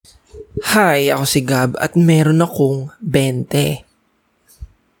Hi, ako si Gab at meron akong 20.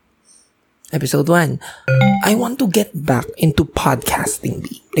 Episode 1. I want to get back into podcasting.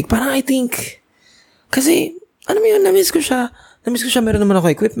 Like parang I think, kasi, namiss ko siya. Meron naman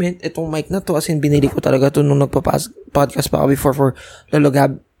ako equipment. Itong mic na to, as in, binili ko talaga to nung nagpa-podcast pa ako before for Lolo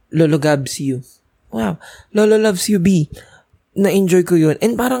Gabs You. Wow. Lolo Loves You B. Na-enjoy ko yun.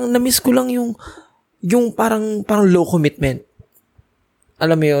 And parang namiss ko lang yung parang low commitment.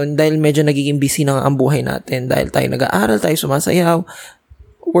 Alam mo yun, dahil medyo nagiging busy na ang buhay natin. Dahil tayo nag-aaral, tayo sumasayaw,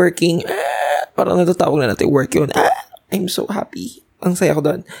 working, parang natatawag na natin work yun. I'm so happy. Ang saya ko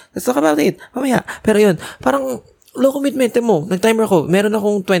doon. Let's talk about it. Mamaya. Pero yun, parang low commitment mo. Nag-timer ako. Meron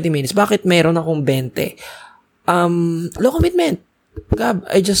akong 20 minutes. Bakit meron akong 20? Low commitment. Gab,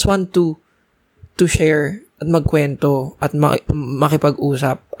 I just want to share at magkwento at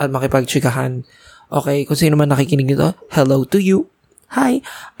makipag-usap at makipag-chikahan. Okay? Kung sino man nakikinig nito, hello to you. Hi.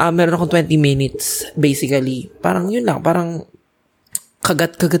 Meron akong 20 minutes, basically. Parang yun lang. Parang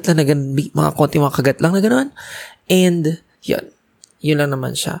kagat-kagat lang na ganun. Mga kagat lang na ganun. And, yun. Yun lang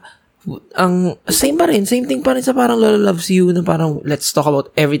naman siya. Same thing pa rin sa parang Lolo Loves You na parang let's talk about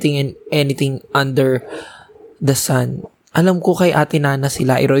everything and anything under the sun. Alam ko kay Ate Nana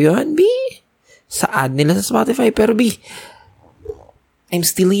sila yun, B. Sa ad nila sa Spotify. Pero B, I'm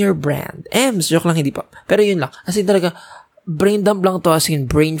stealing your brand. Joke lang, hindi pa. Pero yun lang. As in talaga, brain dump lang to, as in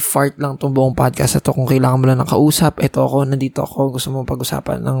brain fart lang tong buong podcast na to. Kung kailangan mo lang ng kausap, nandito ako, gusto mo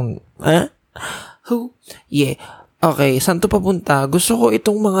pag-usapan ng, who? Yeah. Okay, saan to papunta? Gusto ko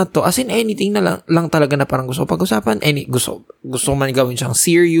itong mga to, as in anything na lang talaga na parang gusto ko pag-usapan, gusto ko man gawin siyang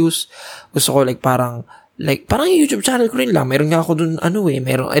serious, gusto ko parang yung YouTube channel ko rin lang, meron nga ako dun,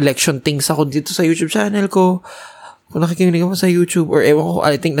 merong election things ako dito sa YouTube channel ko, kung nakikinig ako sa YouTube, or ewan ko,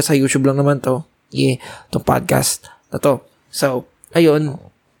 I think nasa YouTube lang naman to, yeah, itong podcast na to. So, ayun,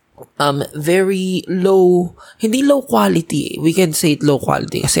 very low, hindi low quality. We can say it low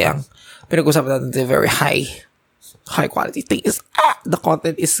quality kasi ang pinag-usapan natin very high quality things. The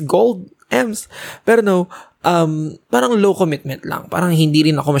content is gold, Ems. Pero no, parang low commitment lang. Parang hindi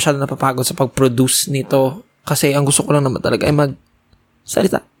rin ako masyado napapagod sa pag-produce nito kasi ang gusto ko lang naman talaga ay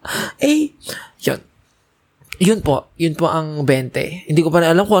mag-salita. Yun. Yun po ang 20. Hindi ko pa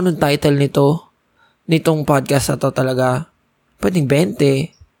alam kung anong title nitong podcast na to talaga. Pwedeng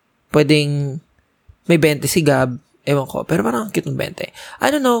 20. Pwedeng may 20 si Gab. Ewan ko. Pero parang cute ng 20. I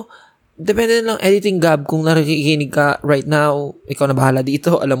don't know. Depende lang editing, Gab. Kung nakikinig ka right now, ikaw na bahala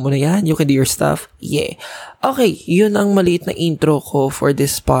dito. Alam mo na yan. You can do your stuff. Yeah. Okay. Yun ang maliit na intro ko for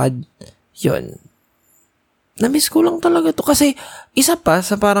this pod. Yun. Namiss ko lang talaga to. Kasi isa pa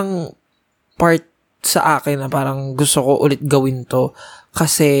sa parang part sa akin na parang gusto ko ulit gawin to.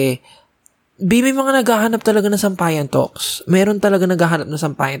 Kasi may mga naghahanap talaga ng sampayan talks. Meron talaga naghahanap ng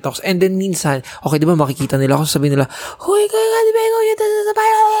sampayan talks. And then minsan, okay, di ba makikita nila ako, sabihin nila, huy, kaya nga, di ba yung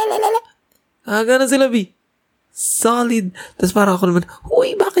sampayan? Gana sila, B. Solid. Tapos parang ako naman,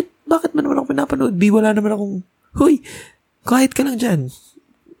 huy, bakit man naman ako pinapanood? B, wala naman akong, huy, kahit ka lang dyan.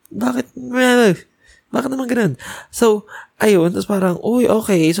 Bakit naman ganun? So, ayun, tapos parang, uy,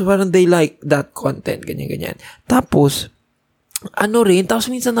 okay. So parang they like that content, ganyan. Tapos tapos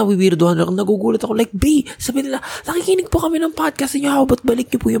minsan nawiwirdohan ako, nagugulat ako, B, sabi nila, nakikinig po kami ng podcast niyo, how about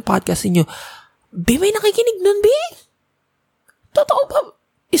balik niyo po yung podcast niyo? B, may nakikinig nun, B? Totoo ba?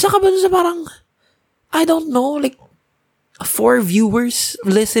 Isa ka ba sa parang, I don't know, 4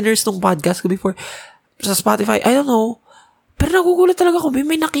 listeners ng podcast ko before, sa Spotify, I don't know, pero nagugulat talaga ako, B,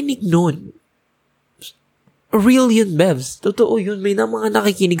 may nakinig nun. Real yun, Bevs. Totoo yun, may mga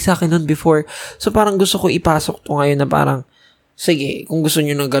nakikinig sa akin nun before, so parang gusto ko ipasok to ngayon na parang, sige, kung gusto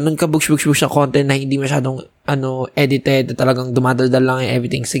nyo ng ganun kabuks-buks na content na hindi masyadong edited, talagang dumadaldal lang yung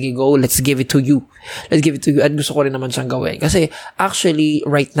everything, sige, go, let's give it to you. At gusto ko rin naman siyang gawin. Kasi, actually,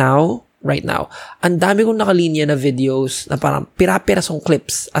 right now, ang dami kong nakalinya na videos na parang pira-pirasong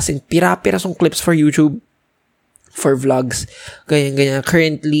clips. As in, pira-pirasong clips for YouTube, for vlogs, ganyan.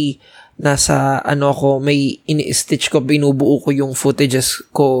 Currently, nasa, may ini-stitch ko, binubuo ko yung footage,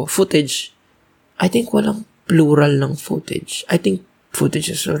 I think walang plural ng footage. I think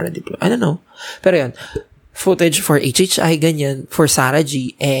footage is already plural. I don't know. Pero yun, footage for HHI, ganyan. For Sarah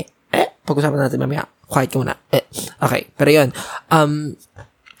G, pag-usapan natin mamaya. Quiet ka muna. Okay, pero yun.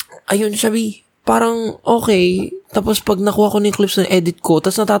 Ayun siya, parang okay. Tapos pag nakuha ko ng clips ng edit ko,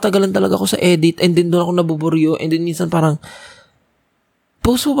 tapos natatagalan talaga ako sa edit, and then doon ako nabuburyo, and then minsan parang,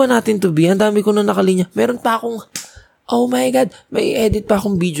 post mo ba natin to, B? Ang dami ko na nakalinya. Meron pa akong, oh my God, may edit pa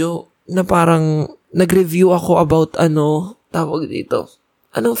akong video na parang, nag-review ako about tawag dito.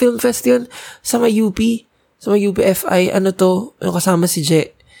 Anong film fest yun? Sa may UP? Sa may UPFI, yung kasama si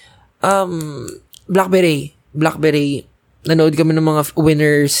Je. Blackberry, nanood kami ng mga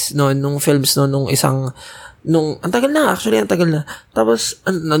winners noon, nung films noon, ang tagal na. Tapos,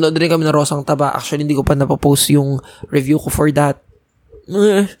 nanood rin kami ng Rosang Taba. Actually, hindi ko pa napopost yung review ko for that.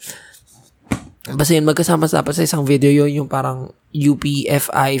 Basta yun, magkasama sa isang video yun, yung parang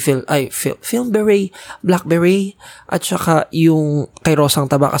UPFI, Film Beret, Blackberry, at saka yung kay Rosang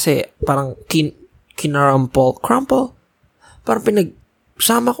Taba kasi parang crumple. Parang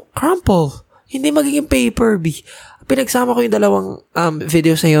pinagsama ko, crumple. Hindi magiging paper, B. Pinagsama ko yung dalawang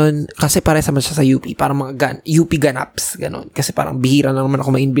videos na yun kasi pare sama siya sa UP. Parang mga UP ganaps, ganon. Kasi parang bihira lang naman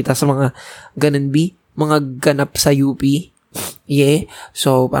ako maimbita sa mga ganon, B. Mga ganap sa UP. Yeah.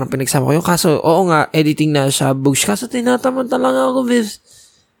 So, parang pinagsama ko yung kaso, oo nga, editing na siya, bugs. Kaso tinatamad talaga ako, Viv.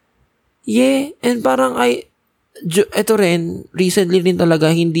 Yeah. And parang ito rin, recently rin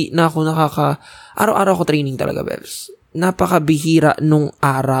talaga, hindi na ako araw-araw ko training talaga, Bevs. Napakabihira nung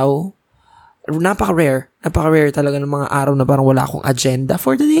araw. Napaka-rare talaga ng mga araw na parang wala akong agenda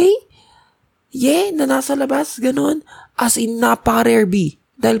for the day. Yeah, na nasa labas, ganun. As in, napaka-rare, B.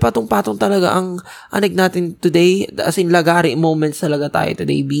 Dahil patong-patong talaga ang anig natin today. As in, lagari moments talaga tayo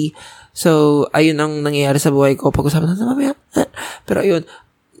today, B. So, ayun ang nangyayari sa buhay ko. Pag-usapan natin mamaya. Pero ayun,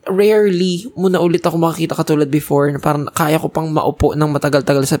 rarely muna ulit ako makakita katulad before na parang kaya ko pang maupo ng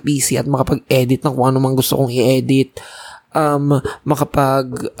matagal-tagal sa PC at makapag-edit ng kung ano mang gusto kong i-edit.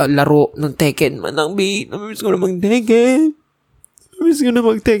 Makapaglaro ng Tekken man lang, B. Namiss ko na mag-Tekken.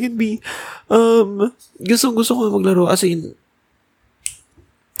 B. Gusto ko maglaro. As in,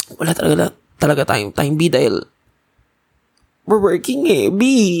 wala talaga tayong time, B, dahil we're working, B.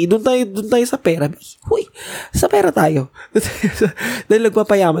 Doon tayo sa pera, B. Huy, sa pera tayo. Dahil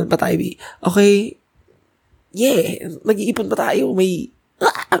nagpapayaman pa tayo, B. Okay? Yeah, nag-iipon pa tayo. May,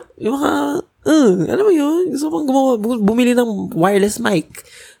 yung mga, alam mo yun? Gusto pang bumili ng wireless mic.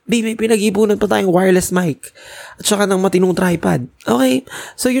 B, may pinag-iipunan pa tayong wireless mic. At saka ng matinong tripod. Okay?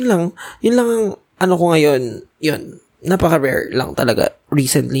 So, yun lang ang, ko ngayon, yun. Napaka-rare lang talaga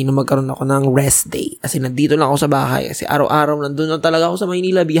recently na magkaroon ako ng rest day. Kasi nandito lang ako sa bahay. Kasi araw-araw nandun lang talaga ako sa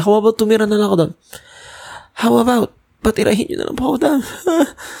Maynila. How about tumira na lang ako doon? How about patirahin nyo na lang po ako doon?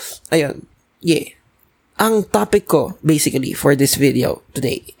 Ayun. Yeah. Ang topic ko, basically, for this video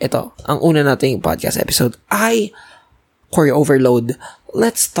today, ito, ang una nating podcast episode ay choreo overload.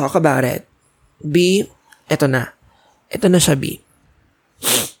 Let's talk about it. B, ito na. Ito na siya, B.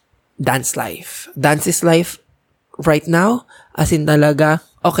 Dance life. Dance is life. Right now, as in talaga,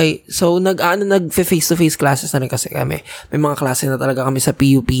 okay, so nag-face-to-face classes na rin kasi kami. May mga klase na talaga kami sa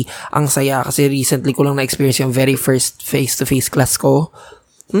PUP. Ang saya kasi recently ko lang na-experience yung very first face-to-face class ko.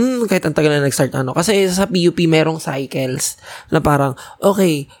 Kahit ang tagal na nag-start Kasi sa PUP merong cycles na parang,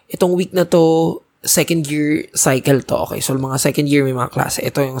 okay, itong week na to, second year cycle to. Okay, so mga second year may mga klase.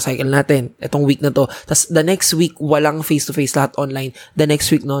 Ito yung cycle natin. Itong week na to. Tapos the next week, walang face-to-face, lahat online. The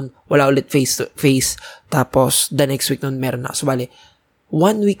next week nun, wala ulit face-to-face. Tapos the next week nun, meron na. So bali,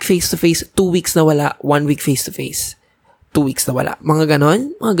 1 week face-to-face, 2 weeks na wala, 1 week face-to-face. 2 weeks na wala. Mga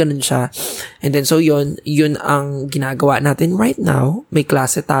ganon siya. And then so yun ang ginagawa natin right now. May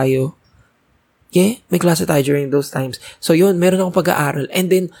klase tayo. Yeah, may klase tayo during those times. So yun, meron akong pag-aaral.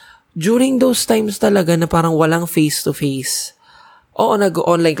 And then, during those times talaga na parang walang face-to-face, oo,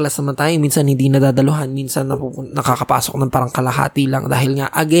 nag-online class naman tayo. Minsan hindi nadadaluhan. Minsan nakakapasok ng parang kalahati lang. Dahil nga,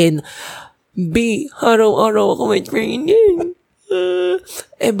 again, B, araw-araw ako may training.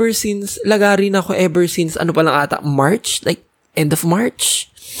 Ever since ano pa lang ata, March? Like, end of March?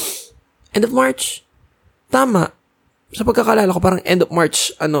 Tama. Sa pagkakalala ko, parang end of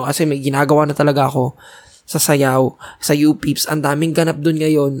March, kasi may ginagawa na talaga ako sa sayaw, sa UPeeps. Ang daming ganap dun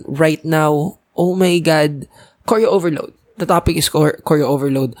ngayon. Right now, oh my God, choreo overload. The topic is choreo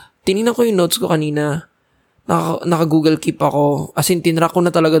overload. Tinignan ko yung notes ko kanina. Naka-Google Keep ako. As in, tinrack ko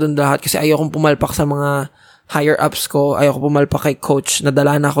na talaga dun lahat kasi ayokong pumalpak sa mga higher ups ko. Ayoko pumalpak kay coach.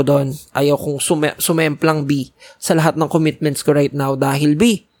 Nadala na ako doon. Ayokong sumemplang, B, sa lahat ng commitments ko right now dahil,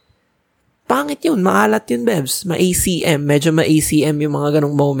 B, pangit yun, maalat yun, Bebs. Medyo ma-ACM yung mga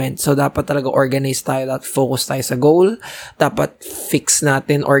ganong moment. So, dapat talaga organize tayo, dapat focus tayo sa goal. Dapat fix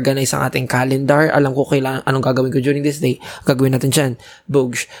natin, organize ang ating calendar. Alam ko kailangan, anong gagawin ko during this day. Gagawin natin dyan.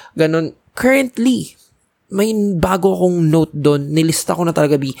 Bogs. Ganon. Currently, may bago akong note doon. Nilista ko na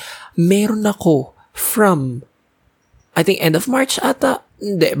talaga, B. Meron ako from, I think, end of March ata.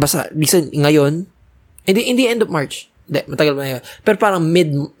 Hindi, basta, ngayon. Hindi end of March. Hindi, matagal ba na yun. Pero parang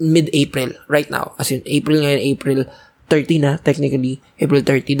mid-April right now. As in, April ngayon, April 30 na, technically. April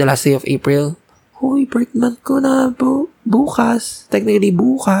 30, the last day of April. Hoy, birth month ko na, bukas. Technically,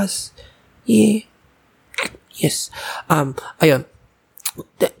 bukas. Yeah. Yes. Ayun.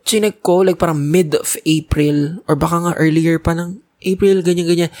 chinek ko, like parang mid of April, or baka nga earlier pa ng April,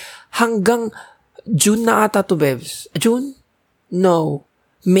 ganyan-ganyan. Hanggang June na ata to, Bevs. June? No.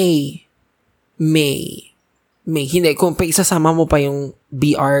 May. Hindi, kung isasama mo pa yung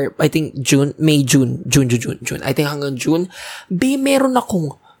BR, I think June. I think hanggang June. Meron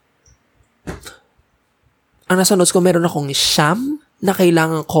akong, ang nasa notes ko, meron akong siyam na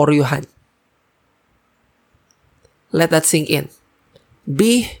kailangang choreohan. Let that sink in.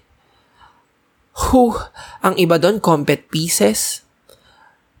 Ang iba doon, compet pieces.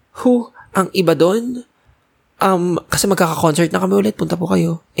 Ang iba doon, kasi magkaka-concert na kami ulit, punta po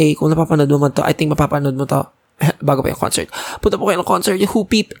kayo. Kung napapanood mo man to, I think mapapanood mo to bago pa yung concert. Punta po kayo ng concert, yung Who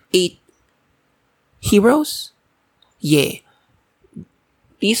Peep 8 Heroes? Yeah.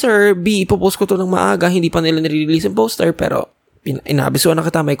 Teaser, ipopost ko to ng maaga, hindi pa nila nire-release yung poster, pero inabisuan na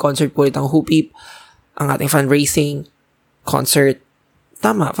kita, may concert po ulit ang Who Peep, ang ating fundraising concert.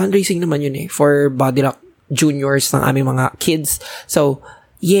 Tama, fundraising naman yun for Body Rock Juniors ng aming mga kids. So,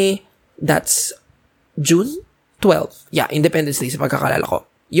 yeah, that's June 12. Yeah, Independence Day sa pagkakalala ko.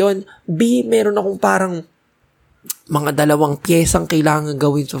 Yun, meron akong parang mga dalawang piyesang kailangan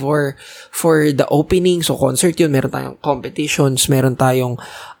gawin for the opening. So, concert yun. Meron tayong competitions, meron tayong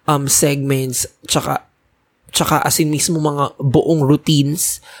segments, tsaka as in mismo mga buong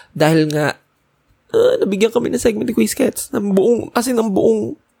routines. Dahil nga, nabigyan kami ng segment ni Quiz Cats ng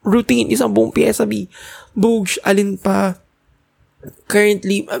buong routine, isang buong pyesa, Boogs, alin pa.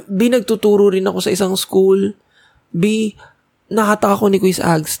 Currently, nagtuturo rin ako sa isang school. Nakataka ko ni Quiz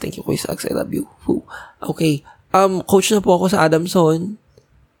Ags. Thank you, Quiz Ags. I love you. Okay. Coach na po ako sa Adamson.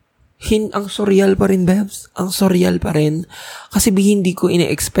 Ang surreal pa rin, Bebs. Ang surreal pa rin. Kasi hindi ko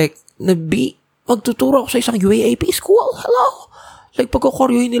ine-expect na magtuturo ako sa isang UAAP school. Hello? Like,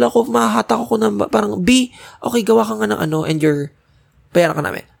 pagkukoryohin nila ako, mahahatak ako na parang, okay, gawa ka nga ng and bayaran ka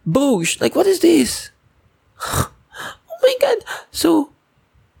namin. Boosh! Like, what is this? Oh my God! So,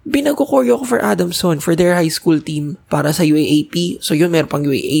 nagkukoryo ako for Adamson, for their high school team, para sa UAAP. So, yun, meron pang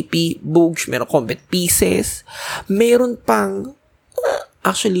UAAP, Boosh, meron compet pieces, meron pang,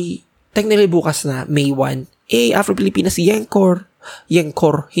 actually, technically bukas na, May 1, Afro-Pilipinas, Yenkor,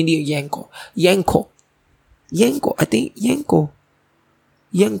 hindi Yenko. I think,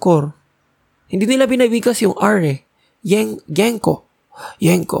 Yenkor. Hindi nila binabigas yung R Yenko.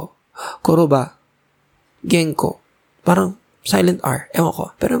 Koroba. Genko. Parang silent R. Ewan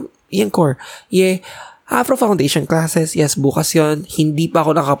ko. Pero Yenkor. Yeah. Afro Foundation classes. Yes, bukas yon. Hindi pa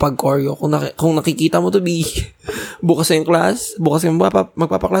ako nakapag-choreo. Kung nakikita mo to, bukas yung class. Bukas yung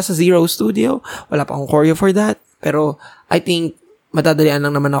magpapaklas sa Zero Studio. Wala pa akong choreo for that. Pero I think madadalian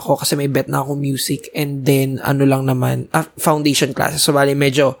lang naman ako kasi may bet na akong music and then lang naman foundation classes. So bali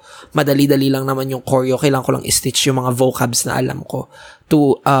medyo madali-dali lang naman yung choreo. Kailangan ko lang i-stitch yung mga vocabs na alam ko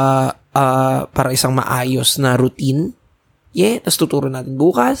to para isang maayos na routine. Yeah, tapos tuturo natin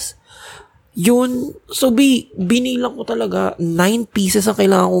bukas. Yun, so binilang ko talaga 9 pieces ang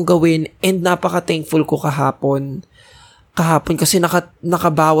kailangan kong gawin and napaka-thankful ko kahapon kasi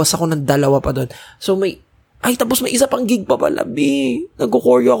nakabawas ako ng 2 pa doon. So tapos may isa pang gig pa pala,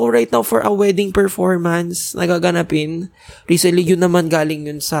 Nagko-choreo ako right now for a wedding performance na gaganapin. Recently, yun naman galing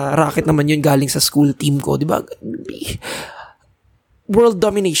yun sa racket naman yun galing sa school team ko, di ba? World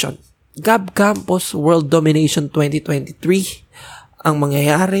Domination. Gab Campus World Domination 2023 ang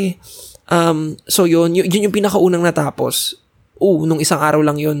mangyayari. So yun yung pinakaunang natapos. Nung isang araw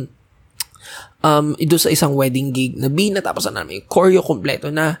lang yun. Doon sa isang wedding gig na natapos na namin yung choreo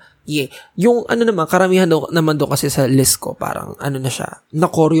kompleto na. Yeah. Yung naman, karamihan naman doon kasi sa list ko, parang na siya,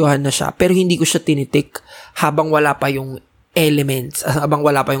 na-choreohan na siya, pero hindi ko siya tinitik habang wala pa yung elements.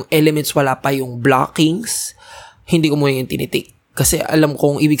 Wala pa yung blockings, hindi ko muna yung tinitik. Kasi alam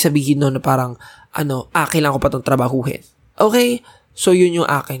kong ibig sabihin noon na parang, kailangan ko pa itong trabahuhin. Okay? So, yun yung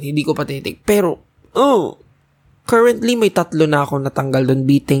akin. Hindi ko pa tinitik. Pero, currently, may 3 na ako natanggal doon.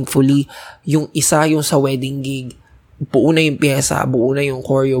 Thankfully, yung isa, yung sa wedding gig, buo na yung pyesa, buo na yung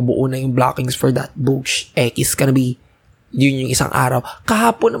choreo, buo na yung blockings for that. Boosh, X gonna be, yun yung isang araw.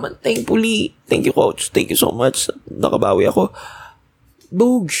 Kahapon naman, thankfully, thank you, coach. Thank you so much. Nakabawi ako.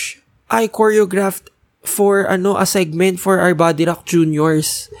 Boosh, I choreographed for, a segment for our Body Rock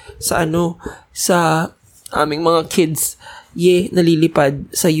Juniors sa aming mga kids. Yeah,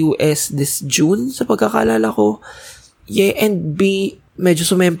 nalilipad sa US this June, sa pagkakalala ko. Yeah, and medyo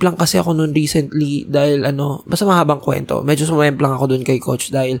sumemplang kasi ako noon recently dahil basta mahabang kwento. Medyo sumemplang ako doon kay coach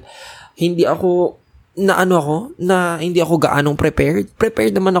dahil hindi ako hindi ako gaanong prepared.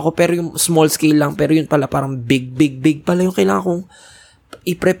 Prepared naman ako pero yung small scale lang, pero yun pala parang big pala yung kailangan kong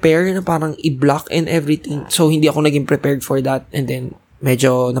i-prepare na parang i-block and everything. So hindi ako naging prepared for that and then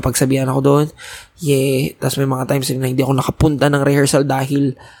medyo napagsabihan ako doon. Yeah, tapos may mga times na hindi ako nakapunta ng rehearsal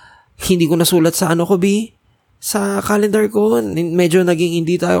dahil hindi ko nasulat sa sa calendar ko. Medyo naging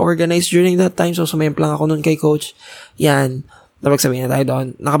hindi tayo organized during that time, so sumemplang ako noon kay coach. Yan, napagsabihan na tayo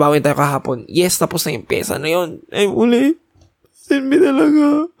doon. Nakabawi tayo kahapon. Yes, tapos na yung pyesa na yun. Ay, uli. Send me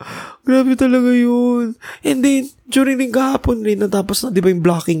talaga. Grabe talaga yun. And then, during rin kahapon rin, natapos na, di ba yung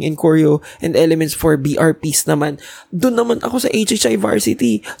blocking and choreo and elements for BRPs naman. Doon naman ako sa HHI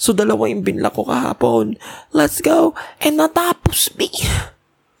Varsity. So, dalawa yung binlock ko kahapon. Let's go. And natapos, B.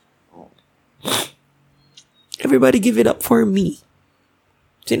 Everybody give it up for me.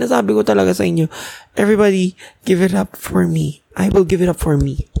 Sinasabi ko talaga sa inyo, everybody give it up for me. I will give it up for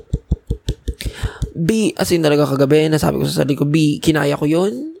me. B, as in talaga kagabi, nasabi ko sa sarili ko, B, kinaya ko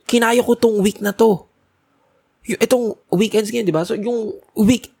yun. Kinaya ko tong week na to. Itong weekends ngayon, di ba? So, yung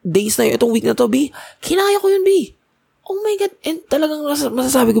weekdays na yun, itong week na to, B, kinaya ko yun, B. Oh my God. And talagang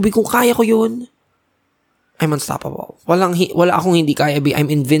masasabi ko, B, kung kaya ko yun, I'm unstoppable. Wala akong hindi kaya, B. I'm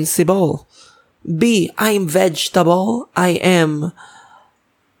invincible. B, I'm vegetable. And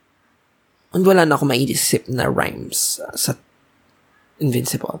wala na ako maiisip na rhymes sa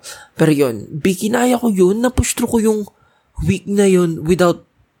invincible. Pero yun, B, kinaya ko yun, na-push through ko yung week na yun without,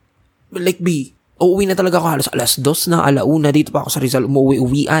 like, B, uuwi na talaga ako halos 2:00 na, 1:00 dito pa ako sa Rizal,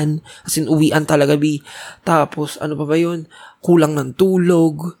 uwian. As in, uwian talaga, B. Tapos, ano pa ba yun? Kulang ng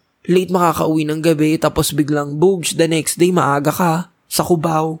tulog, late makakauwi ng gabi, tapos biglang, Bogs, the next day, maaga ka sa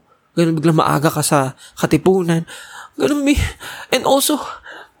Cubao. Ganun, biglang maaga ka sa Katipunan. Ganun, B. And also,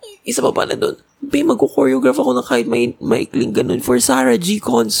 isa pa pala doon, B, magko-choreograph ako ng kahit maikling ganun for Sarah G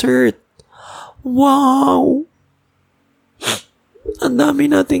concert. Wow! Ang dami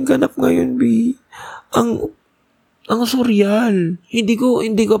nating ganap ngayon, B. Ang surreal. Hindi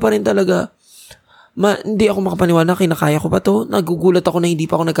ko pa rin talaga, hindi ako makapaniwala, kinakaya ko pa to. Nagugulat ako na hindi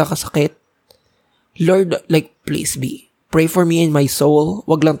pa ako nagkakasakit. Lord, like, please, B, pray for me and my soul.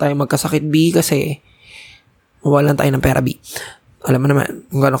 Wag lang tayo magkasakit, B, kasi mawalan tayo ng pera, B. Alam mo naman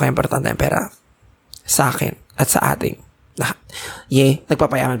kung gano'n kaya importante ang pera sa akin at sa ating lahat. Yeah,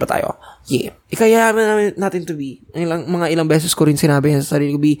 nagpapayaman pa tayo. Yeah, ikayaman natin to, B. Mga ilang beses ko rin sinabi sa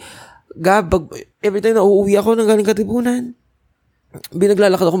sarili ko, B, Gab, every time na uuwi ako ng galing Katipunan, B,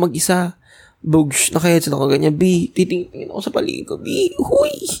 naglalakad ako mag-isa. Bogs, naka-headset ako ganyan. B, titingin ako sa paligid ko. B,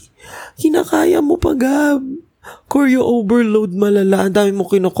 huy, kinakaya mo pa, Gab. Choreo overload malala. Ang dami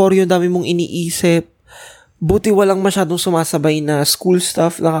mong kino-choreo, ang dami mong iniisip. Buti walang masyadong sumasabay na school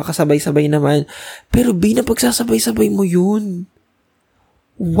stuff, nakakasabay-sabay naman. Pero B, na pagsasabay-sabay mo yun.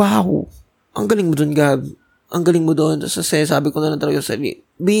 Wow. Ang galing mo dun, Gab. Ang galing mo dun. Tapos sabi ko na lang talaga sa B,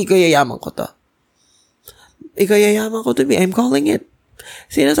 ikayayaman ko to. Ikayayaman ko to, B. I'm calling it.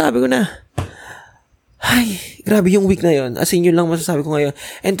 Sinasabi ko na. Ay, grabe yung week na yun. As in, yun lang masasabi ko ngayon.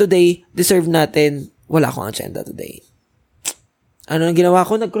 And today, deserve natin, wala akong agenda today. Ano ang ginawa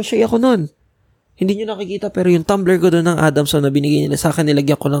ko? Nag-crochet ako nun. Hindi nyo nakikita, pero yung tumbler ko doon ng Adamson na binigay nila sa akin,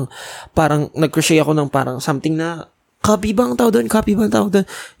 nilagyan ko ng parang, nag-crochet ako ng parang something na, copy bang tawag doon?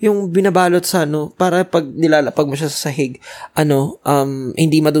 Yung binabalot sa para pag nilalapag mo siya sa sahig,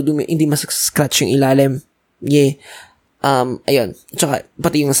 hindi madudumi, hindi mas-scratch yung ilalim. Yeah. Ayun. Tsaka,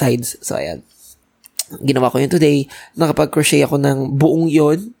 pati yung sides. So, ayan. Ginawa ko yun today. Nakapag-crochet ako ng buong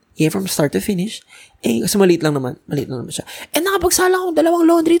yon. Yeah, from start to finish. Kasi maliit lang naman siya. And nakapagsala akong 2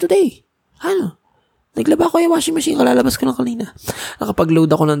 laundry today. Naglaba ko yung washing machine, kalalabas ko lang kanina. Nakapag-load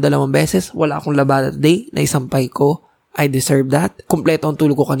ako ng 2 beses, wala akong labada today, naisampay ko. I deserve that. Kompleto ang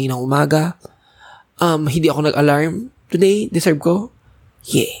tulog ko kaninang umaga. Hindi ako nag-alarm today, deserve ko.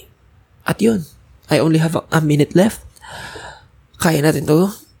 Yeah. At yun, I only have a minute left. Kaya natin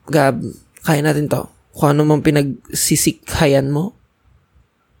to, Gab. Kaya natin to. Kung ano mang pinagsisikhayan mo.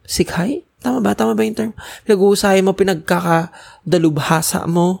 Sikhay? Tama ba yung term? Pinag-uusahay mo,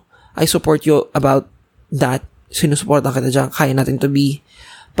 pinagkakadalubhasa mo. I support you about that. Sinusuportan kita dyan. Kaya natin to, be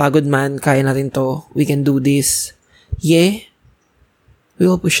pagod man. Kaya natin to. We can do this. Yeah. We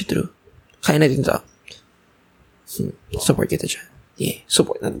will push it through. Kaya natin to. Support kita dyan. Yeah.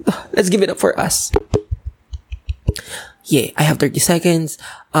 Support natin to. Let's give it up for us. Yeah. I have 30 seconds.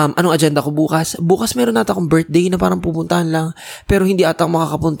 Anong agenda ko bukas? Bukas meron nata akong birthday na parang pupuntahan lang. Pero hindi ata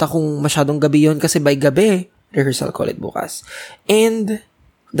makakapunta kung masyadong gabi yon kasi by gabi, rehearsal ko ulit bukas. And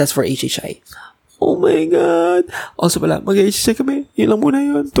that's for HHI. Oh my God. Also pala, mag-HHI kami. Yun lang muna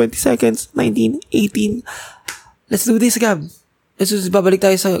yun. 20 seconds. 19, 18. Let's do this, Gab. Let's do this. Babalik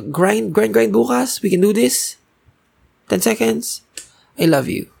tayo sa grind bukas. We can do this. 10 seconds. I love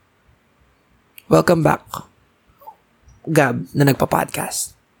you. Welcome back. Gab na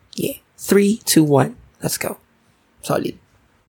nagpa-podcast. Yeah. 3, 2, 1. Let's go. Solid.